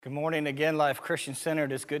Good morning again, Life Christian Center.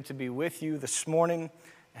 It is good to be with you this morning,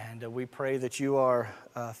 and we pray that you are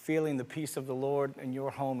feeling the peace of the Lord in your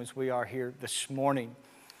home as we are here this morning.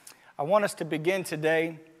 I want us to begin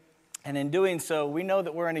today, and in doing so, we know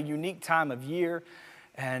that we're in a unique time of year,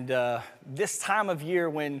 and this time of year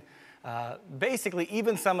when basically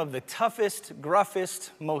even some of the toughest, gruffest,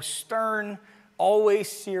 most stern, always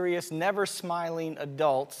serious, never smiling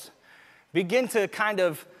adults begin to kind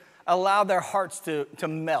of allow their hearts to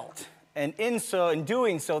melt. And in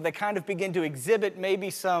doing so, they kind of begin to exhibit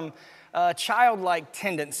maybe some childlike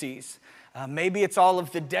tendencies. Maybe it's all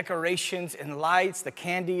of the decorations and lights, the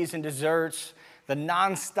candies and desserts, the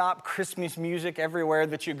nonstop Christmas music everywhere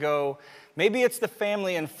that you go. Maybe it's the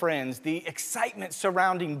family and friends, the excitement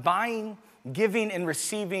surrounding buying, giving, and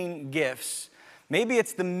receiving gifts. Maybe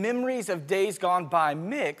it's the memories of days gone by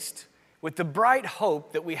mixed with the bright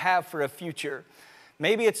hope that we have for a future.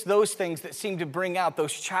 Maybe it's those things that seem to bring out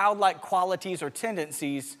those childlike qualities or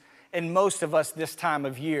tendencies in most of us this time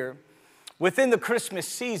of year. Within the Christmas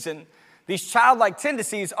season, these childlike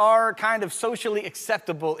tendencies are kind of socially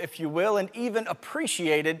acceptable, if you will, and even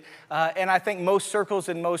appreciated in I think most circles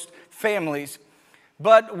and most families.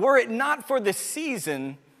 But were it not for the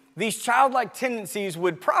season, these childlike tendencies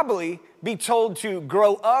would probably be told to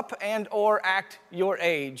grow up and or act your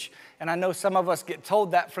age. And I know some of us get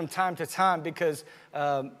told that from time to time because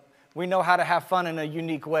we know how to have fun in a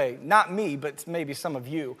unique way. Not me, but maybe some of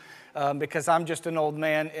you, because I'm just an old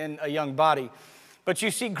man in a young body. But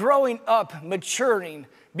you see, growing up, maturing,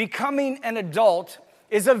 becoming an adult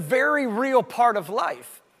is a very real part of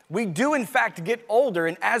life. We do, in fact, get older,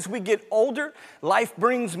 and as we get older, life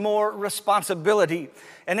brings more responsibility.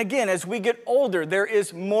 And again, as we get older, there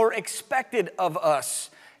is more expected of us.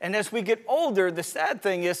 And as we get older, the sad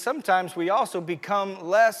thing is sometimes we also become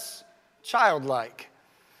less childlike.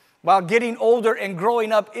 While getting older and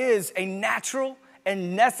growing up is a natural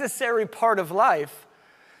and necessary part of life,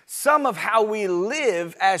 some of how we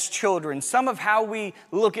live as children, some of how we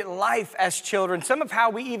look at life as children, some of how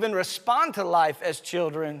we even respond to life as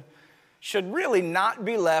children should really not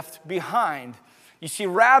be left behind. You see,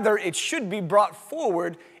 rather, it should be brought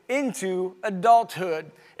forward into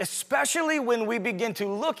adulthood, especially when we begin to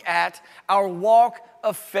look at our walk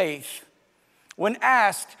of faith. When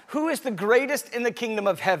asked, who is the greatest in the kingdom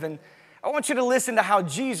of heaven? I want you to listen to how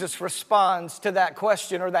Jesus responds to that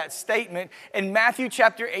question or that statement in Matthew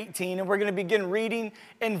chapter 18, and we're going to begin reading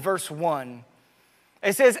in verse 1.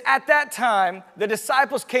 It says, at that time, the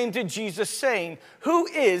disciples came to Jesus saying, who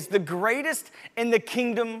is the greatest in the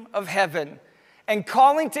kingdom of heaven? And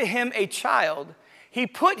calling to him a child, he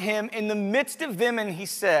put him in the midst of them and he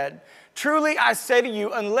said, truly I say to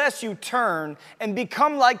you, unless you turn and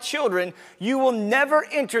become like children, you will never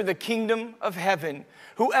enter the kingdom of heaven.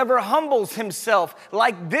 Whoever humbles himself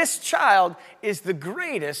like this child is the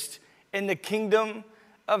greatest in the kingdom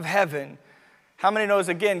of heaven. How many knows,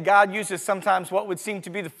 again, God uses sometimes what would seem to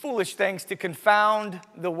be the foolish things to confound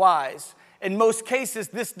the wise. In most cases,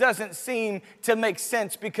 this doesn't seem to make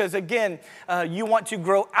sense because, again, you want to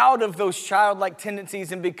grow out of those childlike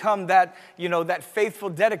tendencies and become that, that faithful,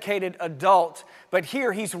 dedicated adult. But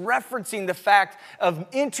here he's referencing the fact of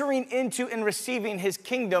entering into and receiving his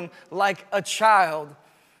kingdom like a child.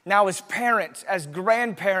 Now, as parents, as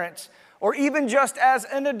grandparents, or even just as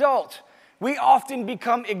an adult, we often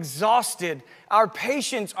become exhausted. Our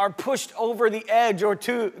patience are pushed over the edge or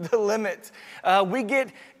to the limit. We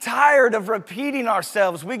get tired of repeating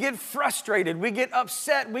ourselves. We get frustrated. We get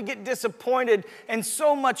upset. We get disappointed and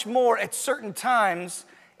so much more at certain times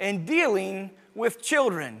in dealing with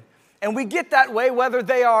children. And we get that way whether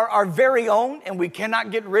they are our very own and we cannot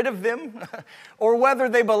get rid of them, or whether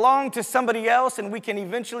they belong to somebody else and we can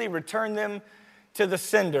eventually return them to the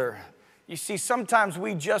sender. You see, sometimes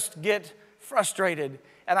we just get frustrated.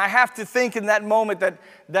 And I have to think in that moment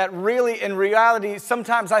that really, in reality,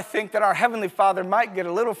 sometimes I think that our Heavenly Father might get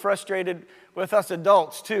a little frustrated with us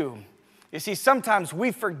adults too. You see, sometimes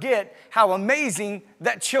we forget how amazing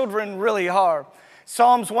that children really are.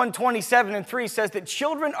 Psalms 127:3 says that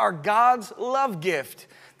children are God's love gift,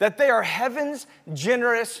 that they are heaven's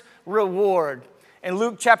generous reward. In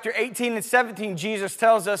Luke chapter 18:17, Jesus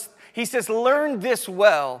tells us, he says, learn this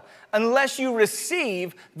well. Unless you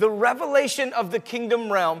receive the revelation of the kingdom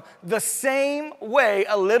realm the same way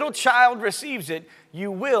a little child receives it, you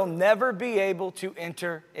will never be able to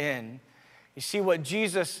enter in. You see, what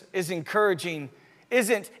Jesus is encouraging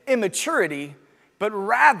isn't immaturity, but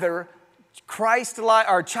rather Christ-like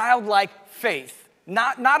or childlike faith.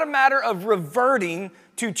 Not a matter of reverting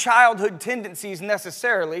to childhood tendencies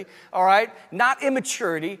necessarily, all right? Not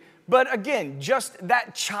immaturity, but again, just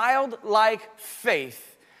that childlike faith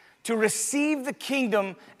To receive the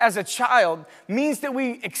kingdom as a child means that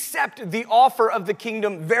we accept the offer of the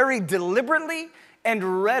kingdom very deliberately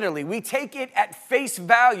and readily. We take it at face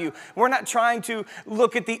value. We're not trying to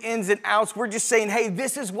look at the ins and outs. We're just saying, hey,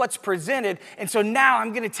 this is what's presented. And so now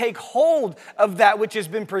I'm going to take hold of that which has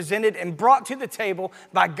been presented and brought to the table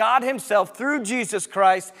by God himself through Jesus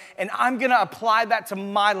Christ. And I'm going to apply that to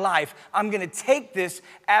my life. I'm going to take this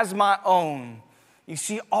as my own. You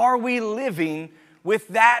see, are we living with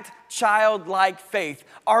that childlike faith?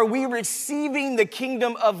 Are we receiving the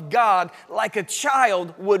kingdom of God like a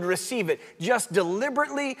child would receive it? Just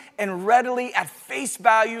deliberately and readily at face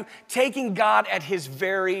value, taking God at his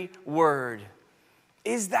very word.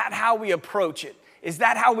 Is that how we approach it? Is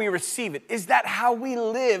that how we receive it? Is that how we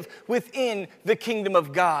live within the kingdom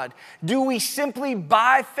of God? Do we simply,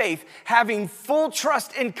 by faith, having full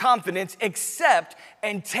trust and confidence, accept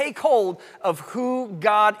and take hold of who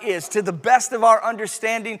God is to the best of our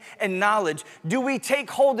understanding and knowledge? Do we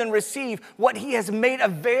take hold and receive what he has made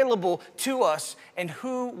available to us and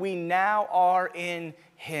who we now are in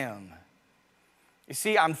him? You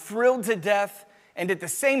see, I'm thrilled to death. And at the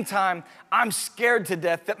same time, I'm scared to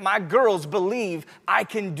death that my girls believe I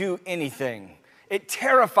can do anything. It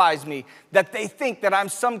terrifies me that they think that I'm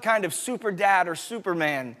some kind of super dad or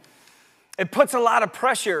Superman. It puts a lot of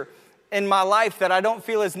pressure in my life that I don't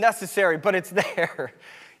feel is necessary, but it's there.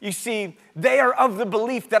 You see, they are of the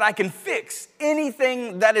belief that I can fix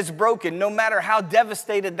anything that is broken, no matter how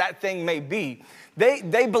devastated that thing may be.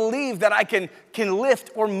 They believe that I can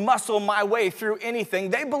lift or muscle my way through anything.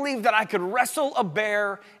 They believe that I could wrestle a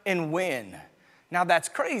bear and win. Now that's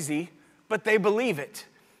crazy, but they believe it.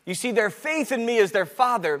 You see, their faith in me as their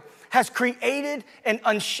father has created an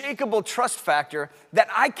unshakable trust factor that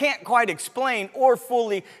I can't quite explain or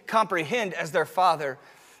fully comprehend as their father.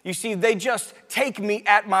 You see, they just take me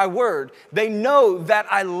at my word. They know that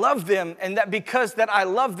I love them and that because that I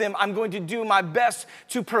love them, I'm going to do my best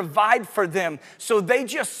to provide for them. So they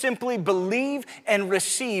just simply believe and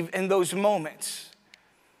receive in those moments.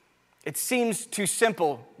 It seems too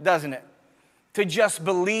simple, doesn't it? To just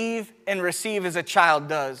believe and receive as a child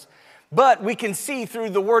does. But we can see through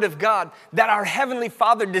the Word of God that our Heavenly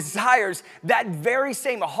Father desires that very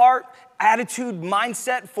same heart, attitude,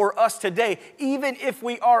 mindset for us today, even if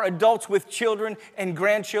we are adults with children and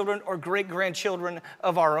grandchildren or great-grandchildren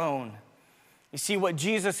of our own. You see, what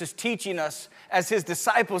Jesus is teaching us as his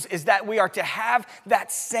disciples is that we are to have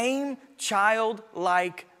that same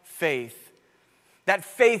childlike faith. That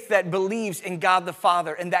faith that believes in God the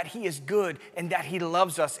Father and that he is good and that he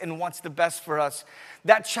loves us and wants the best for us.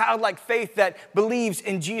 That childlike faith that believes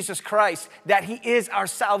in Jesus Christ, that he is our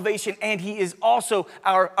salvation and he is also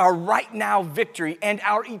our right now victory and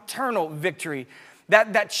our eternal victory.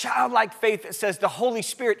 That childlike faith that says the Holy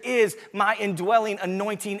Spirit is my indwelling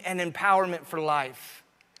anointing and empowerment for life.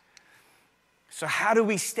 So how do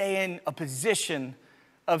we stay in a position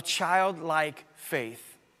of childlike faith?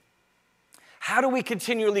 How do we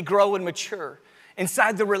continually grow and mature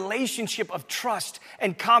inside the relationship of trust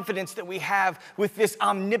and confidence that we have with this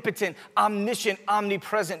omnipotent, omniscient,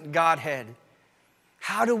 omnipresent Godhead?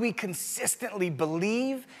 How do we consistently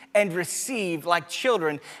believe and receive like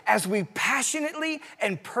children as we passionately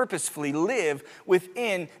and purposefully live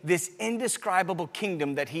within this indescribable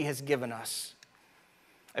kingdom that he has given us?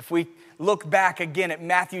 If we look back again at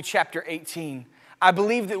Matthew chapter 18, I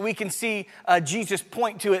believe that we can see Jesus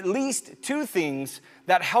point to at least two things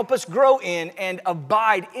that help us grow in and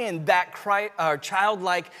abide in that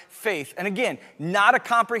childlike faith. And again, not a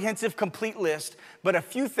comprehensive, complete list, but a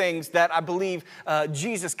few things that I believe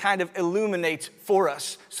Jesus kind of illuminates for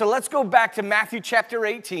us. So let's go back to Matthew chapter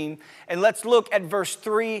 18, and let's look at verse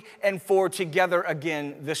 3 and 4 together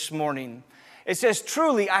again this morning. It says,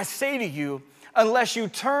 "Truly I say to you, unless you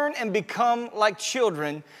turn and become like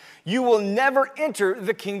children, you will never enter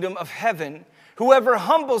the kingdom of heaven. Whoever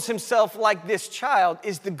humbles himself like this child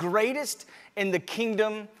is the greatest in the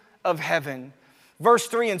kingdom of heaven." Verse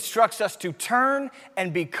 3 instructs us to turn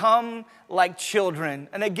and become like children.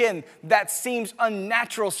 And again, that seems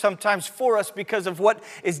unnatural sometimes for us because of what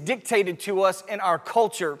is dictated to us in our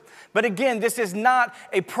culture. But again, this is not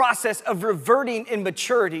a process of reverting in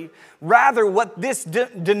maturity. Rather, what this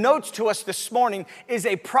denotes to us this morning is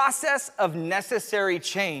a process of necessary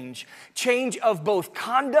change. Change of both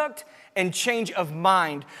conduct and change of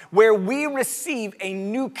mind, where we receive a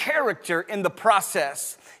new character in the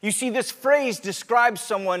process. You see, this phrase describes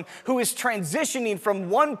someone who is transitioning from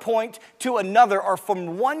one point to another, or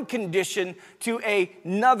from one condition to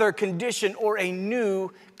another condition, or a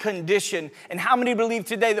new condition. And how many believe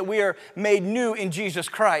today that we are made new in Jesus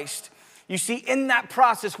Christ? You see, in that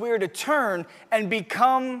process, we are to turn and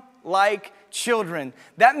become like children.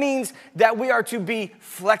 That means that we are to be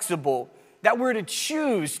flexible, that we're to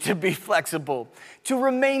choose to be flexible, to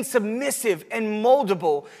remain submissive and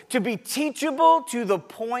moldable, to be teachable to the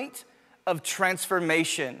point of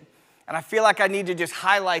transformation. And I feel like I need to just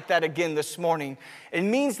highlight that again this morning. It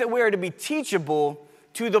means that we are to be teachable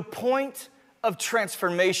to the point of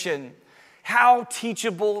transformation. How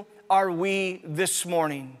teachable are we this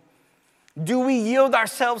morning? Do we yield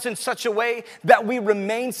ourselves in such a way that we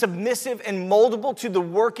remain submissive and moldable to the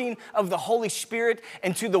working of the Holy Spirit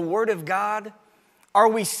and to the Word of God? Are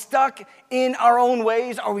we stuck in our own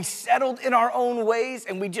ways? Are we settled in our own ways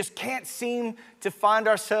and we just can't seem to find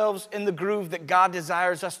ourselves in the groove that God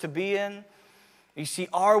desires us to be in? You see,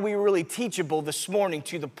 are we really teachable this morning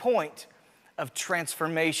to the point of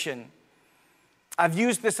transformation? I've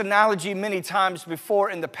used this analogy many times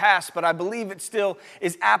before in the past, but I believe it still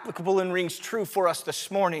is applicable and rings true for us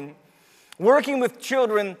this morning. Working with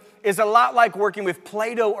children is a lot like working with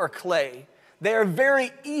Play-Doh or clay. They are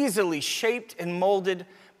very easily shaped and molded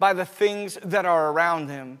by the things that are around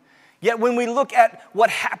them. Yet when we look at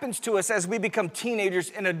what happens to us as we become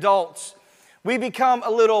teenagers and adults, we become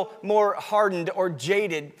a little more hardened or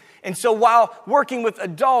jaded. And so while working with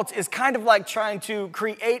adults is kind of like trying to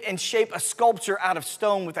create and shape a sculpture out of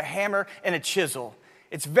stone with a hammer and a chisel.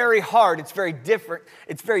 It's very hard, it's very different,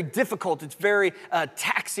 it's very difficult, it's very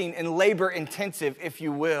taxing and labor intensive, if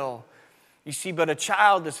you will. You see, but a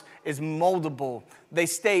child is moldable. They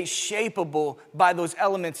stay shapeable by those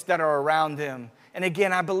elements that are around them. And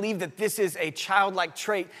again, I believe that this is a childlike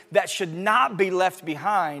trait that should not be left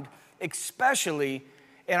behind, especially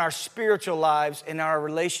in our spiritual lives, in our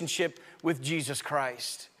relationship with Jesus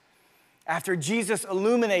Christ. After Jesus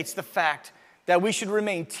illuminates the fact that we should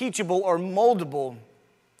remain teachable or moldable,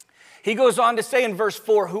 he goes on to say in verse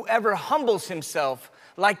 4, whoever humbles himself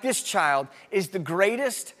like this child is the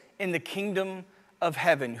greatest in the kingdom of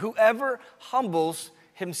heaven. Whoever humbles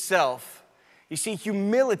himself. You see,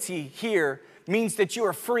 humility here means that you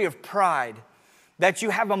are free of pride, that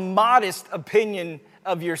you have a modest opinion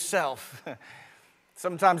of yourself.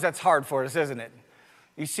 Sometimes that's hard for us, isn't it?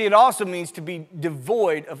 You see, it also means to be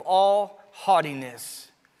devoid of all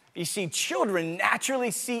haughtiness. You see, children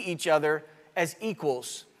naturally see each other as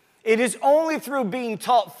equals. It is only through being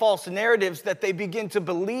taught false narratives that they begin to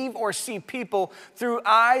believe or see people through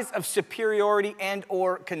eyes of superiority and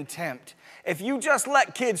or contempt. If you just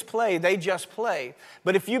let kids play, they just play.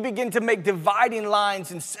 But if you begin to make dividing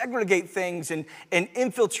lines and segregate things and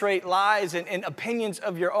infiltrate lies and opinions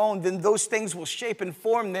of your own, then those things will shape and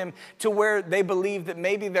form them to where they believe that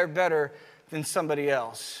maybe they're better than somebody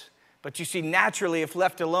else. But you see, naturally, if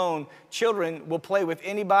left alone, children will play with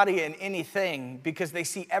anybody and anything because they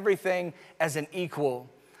see everything as an equal.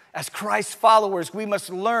 As Christ's followers, we must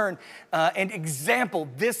learn and example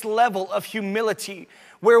this level of humility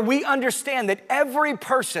where we understand that every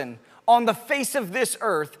person on the face of this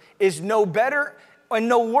earth is no better and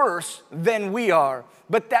no worse than we are,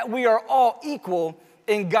 but that we are all equal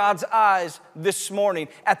in God's eyes this morning.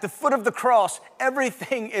 At the foot of the cross,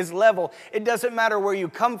 everything is level. It doesn't matter where you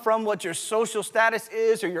come from, what your social status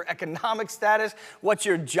is or your economic status, what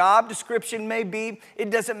your job description may be. It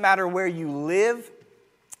doesn't matter where you live.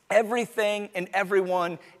 Everything and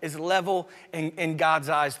everyone is level in God's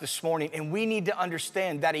eyes this morning. And we need to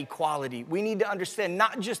understand that equality. We need to understand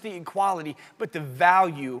not just the equality, but the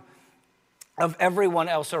value of everyone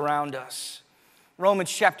else around us.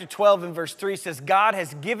 Romans chapter 12 and verse 3 says, God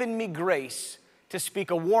has given me grace to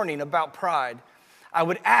speak a warning about pride. I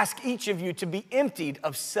would ask each of you to be emptied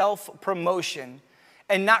of self-promotion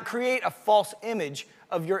and not create a false image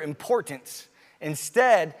of your importance.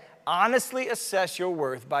 Instead, honestly assess your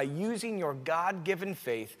worth by using your God-given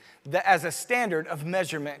faith as a standard of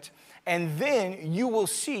measurement. And then you will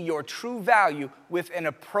see your true value with an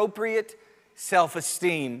appropriate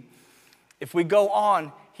self-esteem. If we go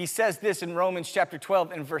on, he says this in Romans chapter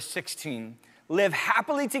 12 and verse 16. Live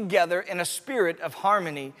happily together in a spirit of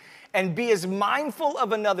harmony and be as mindful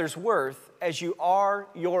of another's worth as you are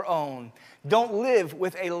your own. Don't live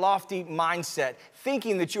with a lofty mindset,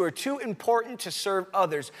 thinking that you are too important to serve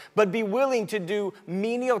others, but be willing to do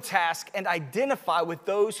menial tasks and identify with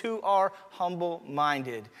those who are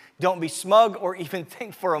humble-minded. Don't be smug or even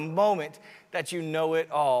think for a moment that you know it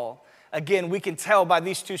all. Again, we can tell by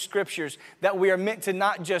these two scriptures that we are meant to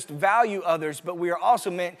not just value others, but we are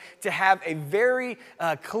also meant to have a very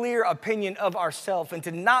clear opinion of ourselves and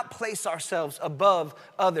to not place ourselves above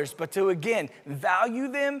others, but to, again, value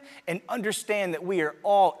them and understand that we are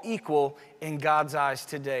all equal in God's eyes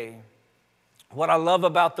today. What I love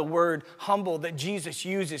about the word humble that Jesus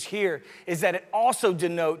uses here is that it also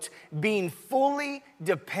denotes being fully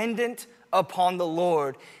dependent upon the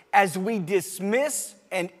Lord as we dismiss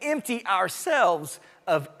and empty ourselves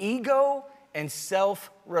of ego and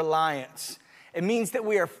self-reliance. It means that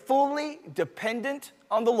we are fully dependent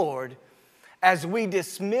on the Lord as we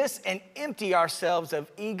dismiss and empty ourselves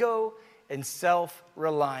of ego and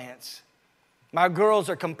self-reliance. My girls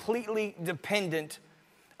are completely dependent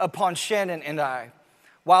upon Shannon and I.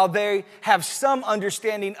 While they have some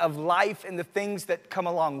understanding of life and the things that come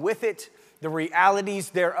along with it, the realities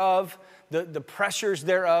thereof, the pressures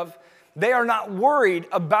thereof, they are not worried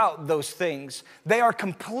about those things. They are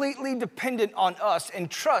completely dependent on us and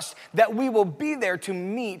trust that we will be there to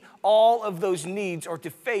meet all of those needs or to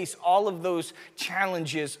face all of those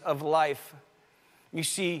challenges of life. You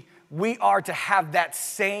see, we are to have that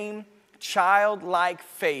same childlike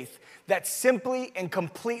faith that simply and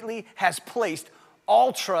completely has placed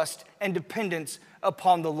all trust and dependence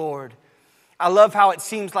upon the Lord. I love how it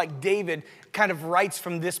seems like David kind of writes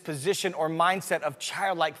from this position or mindset of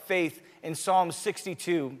childlike faith in Psalm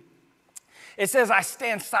 62. It says, I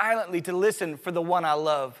stand silently to listen for the one I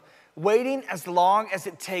love, waiting as long as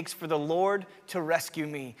it takes for the Lord to rescue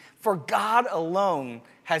me. For God alone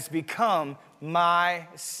has become my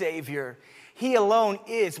Savior. He alone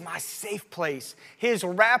is my safe place. His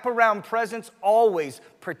wraparound presence always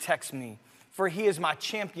protects me, for he is my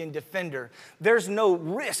champion defender. There's no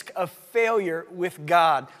risk of failure with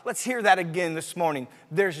God. Let's hear that again this morning.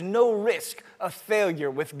 There's no risk of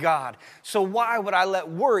failure with God. So why would I let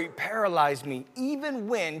worry paralyze me, even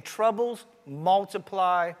when troubles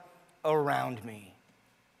multiply around me?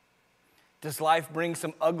 Does life bring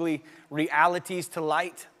some ugly realities to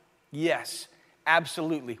light? Yes.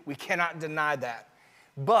 Absolutely. We cannot deny that.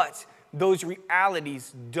 But those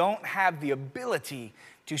realities don't have the ability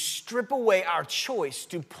to strip away our choice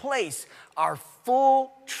to place our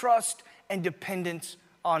full trust and dependence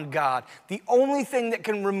on God. The only thing that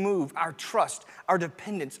can remove our trust, our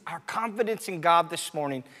dependence, our confidence in God this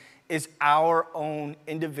morning is our own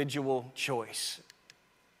individual choice.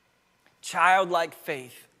 Childlike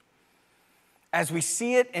faith. As we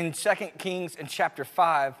see it in 2 Kings in chapter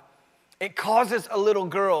 5, it causes a little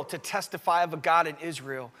girl to testify of a God in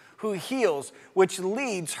Israel who heals, which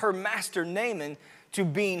leads her master Naaman to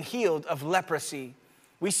being healed of leprosy.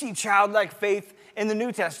 We see childlike faith in the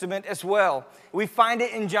New Testament as well. We find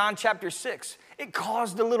it in John chapter 6. It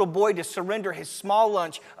caused the little boy to surrender his small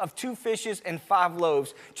lunch of 2 fishes and 5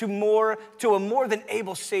 loaves to a more than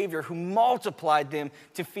able Savior who multiplied them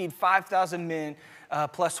to feed 5,000 men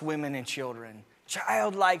plus women and children.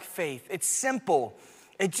 Childlike faith. It's simple.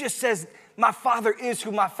 It just says, my Father is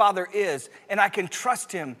who my Father is, and I can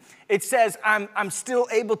trust him. It says, I'm still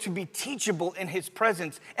able to be teachable in his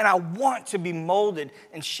presence, and I want to be molded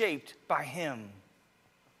and shaped by him.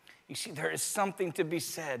 You see, there is something to be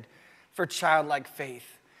said for childlike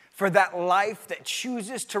faith, for that life that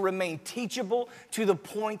chooses to remain teachable to the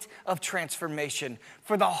point of transformation,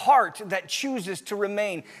 for the heart that chooses to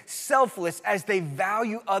remain selfless as they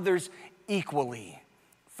value others equally,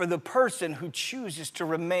 for the person who chooses to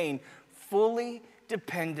remain fully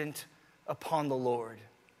dependent upon the Lord.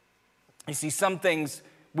 You see, some things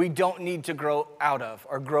we don't need to grow out of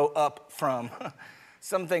or grow up from.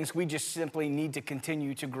 Some things we just simply need to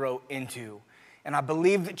continue to grow into. And I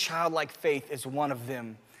believe that childlike faith is one of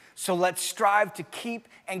them. So let's strive to keep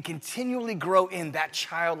and continually grow in that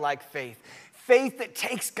childlike faith. Faith that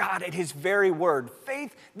takes God at his very word.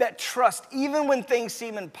 Faith that trusts even when things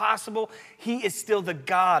seem impossible, he is still the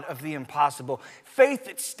God of the impossible. Faith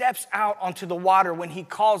that steps out onto the water when he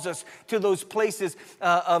calls us to those places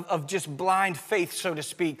of just blind faith, so to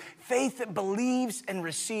speak. Faith that believes and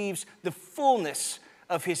receives the fullness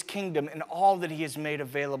of his kingdom and all that he has made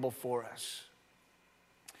available for us.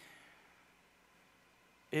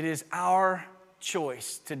 It is our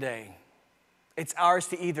choice today. It's ours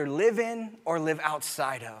to either live in or live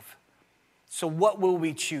outside of. So what will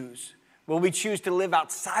we choose? Will we choose to live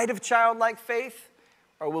outside of childlike faith,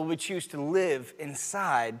 or will we choose to live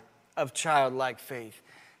inside of childlike faith?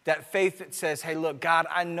 That faith that says, hey, look, God,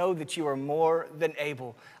 I know that you are more than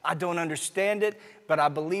able. I don't understand it, but I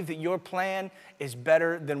believe that your plan is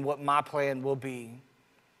better than what my plan will be.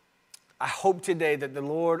 I hope today that the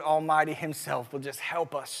Lord Almighty himself will just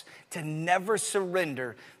help us to never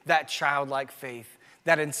surrender that childlike faith.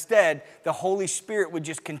 That instead, the Holy Spirit would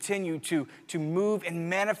just continue to move and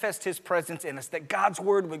manifest his presence in us. That God's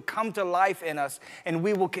word would come to life in us, and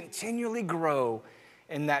we will continually grow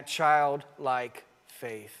in that childlike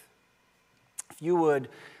faith. If you would,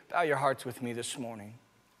 bow your hearts with me this morning.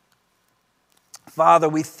 Father,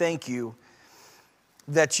 we thank you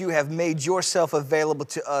that you have made yourself available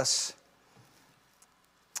to us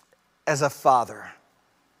as a father.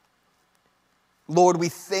 Lord, we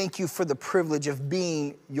thank you for the privilege of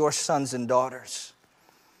being your sons and daughters.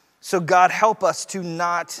 So God, help us to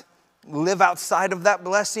not live outside of that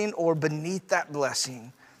blessing or beneath that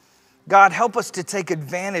blessing. God, help us to take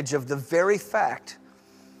advantage of the very fact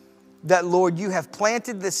that, Lord, you have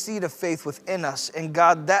planted the seed of faith within us. And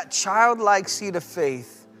God, that childlike seed of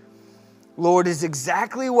faith, Lord, is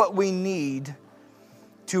exactly what we need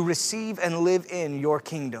to receive and live in your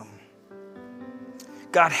kingdom.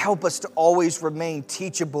 God, help us to always remain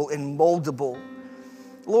teachable and moldable.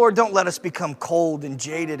 Lord, don't let us become cold and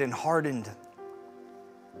jaded and hardened.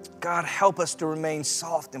 God, help us to remain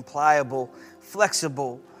soft and pliable,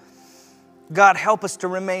 flexible. God, help us to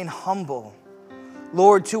remain humble.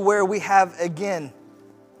 Lord, to where we have, again,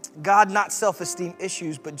 God, not self-esteem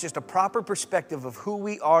issues, but just a proper perspective of who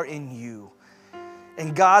we are in you.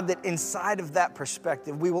 And God, that inside of that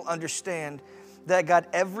perspective, we will understand that, God,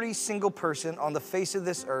 every single person on the face of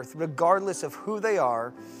this earth, regardless of who they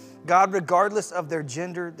are, God, regardless of their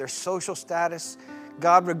gender, their social status,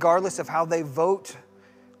 God, regardless of how they vote,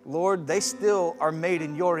 Lord, they still are made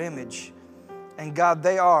in your image. And God,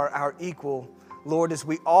 they are our equal, Lord, as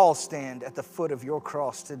we all stand at the foot of your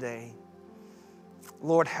cross today.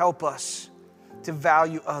 Lord, help us to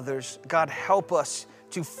value others. God, help us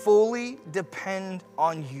to fully depend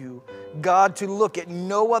on you. God, to look at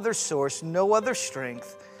no other source, no other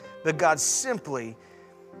strength, but God, simply,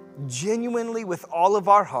 genuinely with all of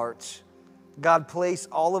our hearts, God, place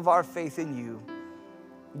all of our faith in you.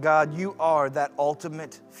 God, you are that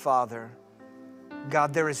ultimate Father.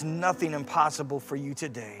 God, there is nothing impossible for you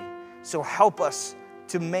today. So help us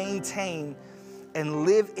to maintain and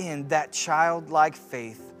live in that childlike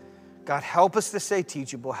faith. God, help us to stay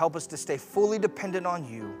teachable. Help us to stay fully dependent on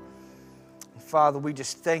you. And Father, we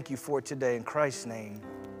just thank you for it today in Christ's name.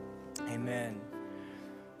 Amen.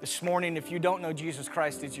 This morning, if you don't know Jesus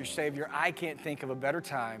Christ as your Savior, I can't think of a better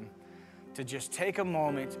time to just take a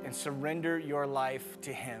moment and surrender your life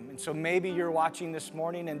to Him. And so maybe you're watching this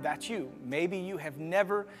morning and that's you. Maybe you have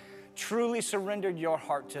never truly surrendered your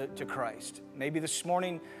heart to Christ. Maybe this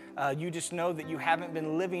morning you just know that you haven't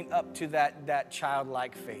been living up to that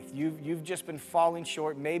childlike faith. You've just been falling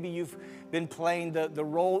short. Maybe you've been playing the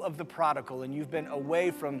role of the prodigal and you've been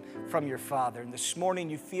away from your Father. And this morning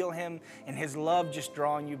you feel Him and His love just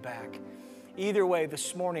drawing you back. Either way,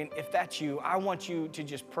 this morning, if that's you, I want you to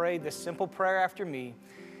just pray this simple prayer after me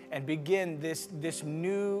and begin this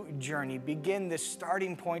new journey, begin this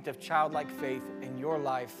starting point of childlike faith in your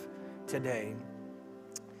life today.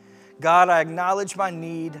 God, I acknowledge my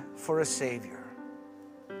need for a Savior.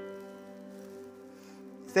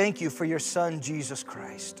 Thank you for your Son, Jesus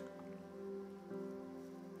Christ,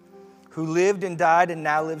 who lived and died and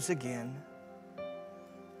now lives again.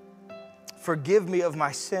 Forgive me of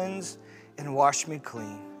my sins and wash me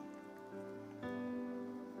clean.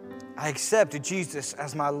 I accept Jesus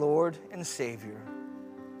as my Lord and Savior.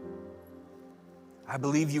 I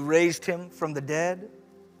believe you raised Him from the dead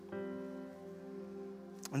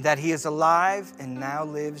and that He is alive and now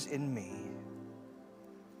lives in me.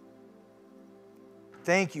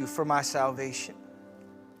 Thank you for my salvation.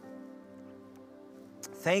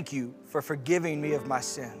 Thank you for forgiving me of my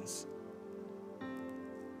sins.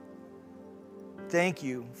 Thank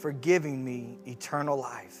you for giving me eternal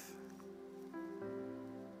life.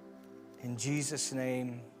 In Jesus'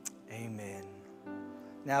 name, amen.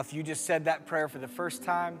 Now, if you just said that prayer for the first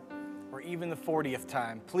time or even the 40th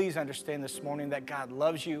time, please understand this morning that God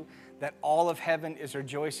loves you, that all of heaven is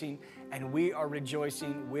rejoicing, and we are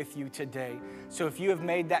rejoicing with you today. So if you have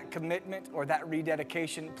made that commitment or that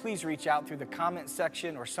rededication, please reach out through the comment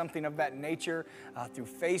section or something of that nature, through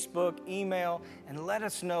Facebook, email, and let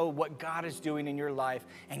us know what God is doing in your life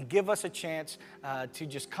and give us a chance to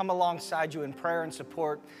just come alongside you in prayer and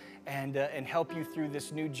support and help you through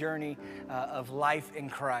this new journey of life in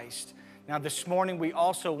Christ. Now, this morning, we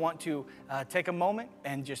also want to take a moment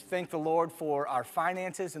and just thank the Lord for our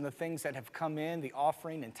finances and the things that have come in, the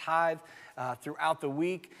offering and tithe throughout the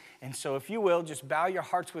week. And so if you will, just bow your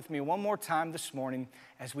hearts with me one more time this morning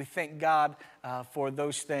as we thank God for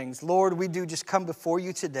those things. Lord, we do just come before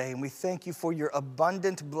you today, and we thank you for your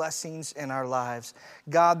abundant blessings in our lives.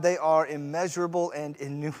 God, they are immeasurable and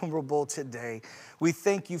innumerable today. We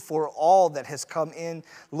thank you for all that has come in,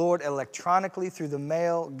 Lord, electronically, through the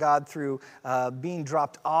mail, God, through being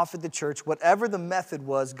dropped off at the church. Whatever the method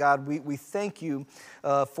was, God, we thank you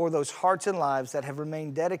for those hearts and lives that have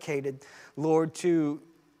remained dedicated, Lord, to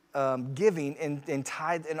giving in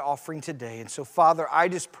tithe and offering today. And so, Father, I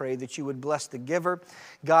just pray that you would bless the giver.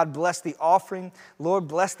 God, bless the offering. Lord,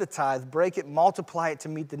 bless the tithe. Break it, multiply it to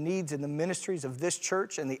meet the needs and the ministries of this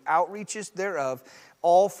church and the outreaches thereof,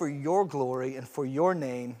 all for your glory and for your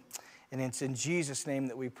name. And it's in Jesus' name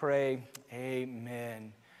that we pray.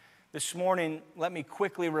 Amen. This morning, let me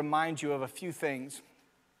quickly remind you of a few things.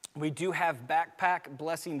 We do have backpack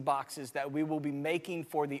blessing boxes that we will be making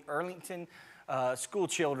for the Earlington school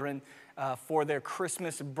children for their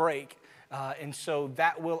Christmas break. And so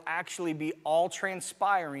that will actually be all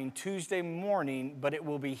transpiring Tuesday morning, but it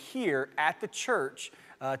will be here at the church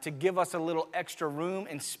to give us a little extra room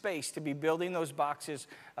and space to be building those boxes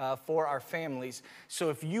for our families. So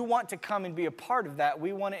if you want to come and be a part of that,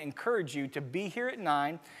 we want to encourage you to be here at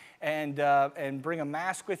 9 and bring a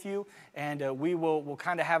mask with you, and we'll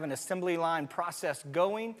kind of have an assembly line process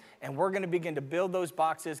going, and we're going to begin to build those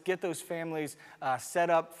boxes, get those families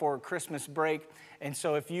set up for Christmas break. And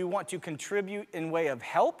so if you want to contribute in way of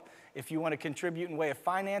help, if you want to contribute in way of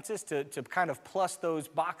finances to kind of plus those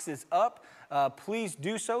boxes up, please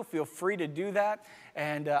do so. Feel free to do that.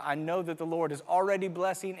 And I know that the Lord is already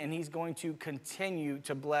blessing, and he's going to continue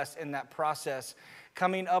to bless in that process.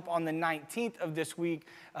 Coming up on the 19th of this week,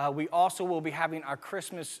 we also will be having our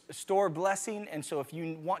Christmas store blessing. And so if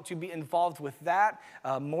you want to be involved with that,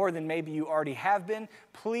 more than maybe you already have been,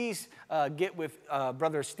 please get with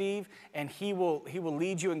Brother Steve, and he will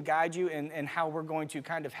lead you and guide you in how we're going to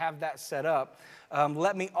kind of have that set up.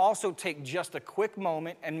 Let me also take just a quick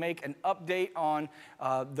moment and make an update on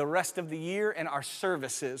the rest of the year and our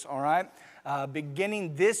services, all right?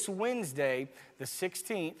 Beginning this Wednesday, the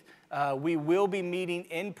 16th, we will be meeting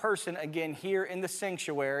in person again here in the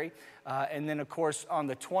sanctuary. And then, of course, on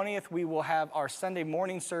the 20th, we will have our Sunday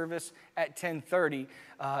morning service at 10:30.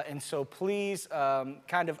 And so please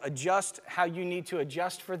kind of adjust how you need to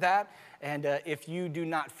adjust for that. And if you do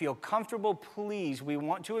not feel comfortable, please, we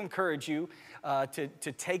want to encourage you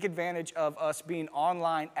to take advantage of us being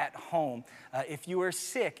online at home. If you are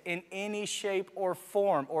sick in any shape or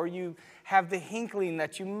form, or you have the inkling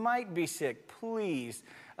that you might be sick, please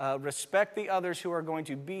respect the others who are going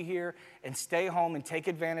to be here and stay home and take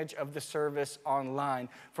advantage of the service online.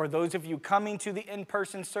 For those of you coming to the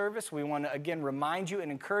in-person service, we want to again remind you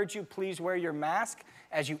and encourage you, please wear your mask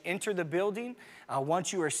as you enter the building.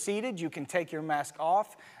 Once you are seated, you can take your mask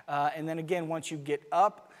off. And then again, once you get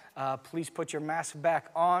up, please put your mask back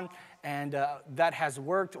on. And that has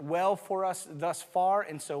worked well for us thus far.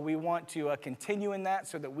 And so we want to continue in that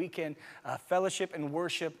so that we can fellowship and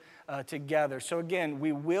worship together. So again,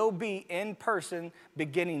 we will be in person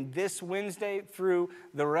beginning this Wednesday through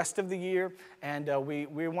the rest of the year. And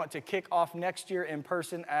we want to kick off next year in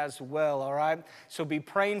person as well, all right? So be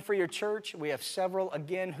praying for your church. We have several,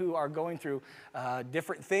 again, who are going through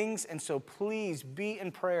different things. And so please be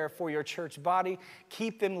in prayer for your church body.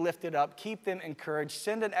 Keep them lifted up. Keep them encouraged.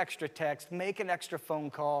 Send an extra text. Make an extra phone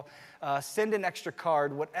call. Send an extra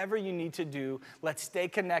card. Whatever you need to do. Let's stay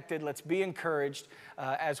connected. Let's be encouraged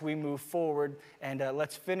as we move forward. And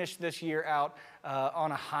let's finish this year out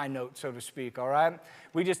on a high note, so to speak, all right?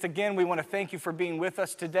 We want to thank you for being with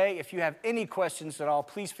us today. If you have any questions at all,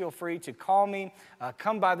 please feel free to call me,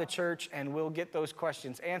 come by the church, and we'll get those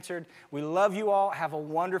questions answered. We love you all. Have a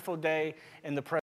wonderful day in the presence